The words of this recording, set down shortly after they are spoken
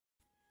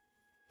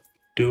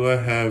Do I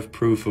have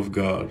proof of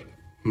God?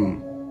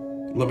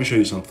 Let me show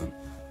you something.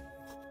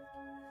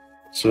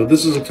 So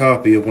this is a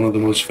copy of one of the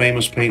most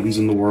famous paintings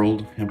in the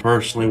world, and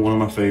personally one of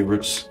my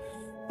favorites,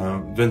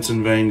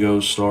 Vincent van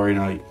Gogh's Starry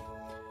Night.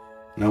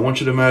 And I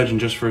want you to imagine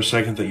just for a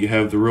second that you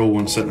have the real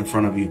one set in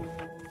front of you.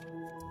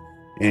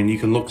 And you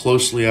can look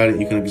closely at it,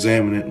 you can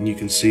examine it, and you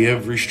can see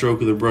every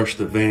stroke of the brush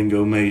that Van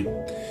Gogh made.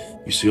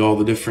 You see all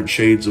the different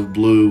shades of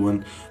blue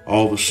and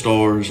all the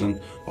stars and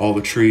all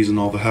the trees and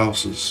all the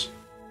houses.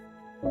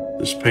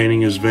 This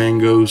painting is Van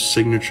Gogh's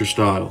signature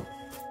style.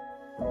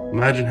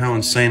 Imagine how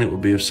insane it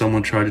would be if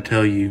someone tried to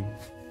tell you,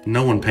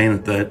 no one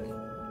painted that.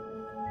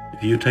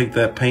 If you take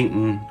that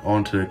painting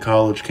onto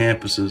college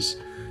campuses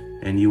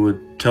and you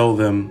would tell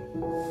them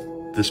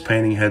this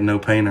painting had no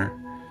painter,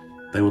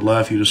 they would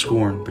laugh you to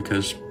scorn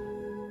because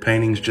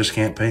paintings just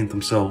can't paint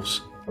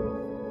themselves.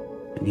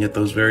 And yet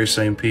those very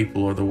same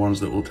people are the ones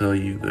that will tell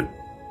you that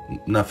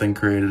nothing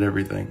created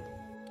everything,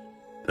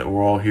 that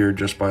we're all here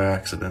just by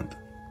accident.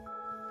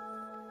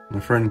 My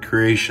friend,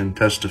 creation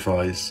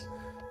testifies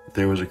that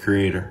there was a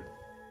creator.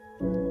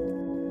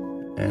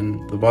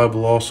 And the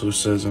Bible also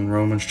says in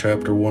Romans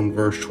chapter 1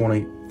 verse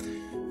 20,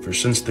 "For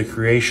since the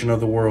creation of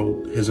the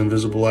world, his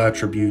invisible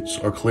attributes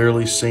are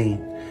clearly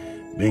seen,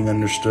 being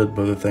understood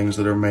by the things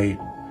that are made,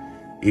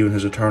 even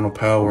his eternal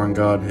power and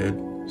Godhead,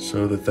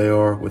 so that they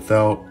are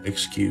without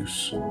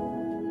excuse."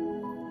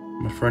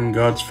 My friend,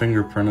 God's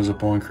fingerprint is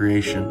upon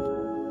creation,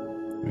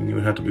 and you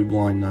would have to be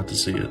blind not to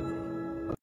see it.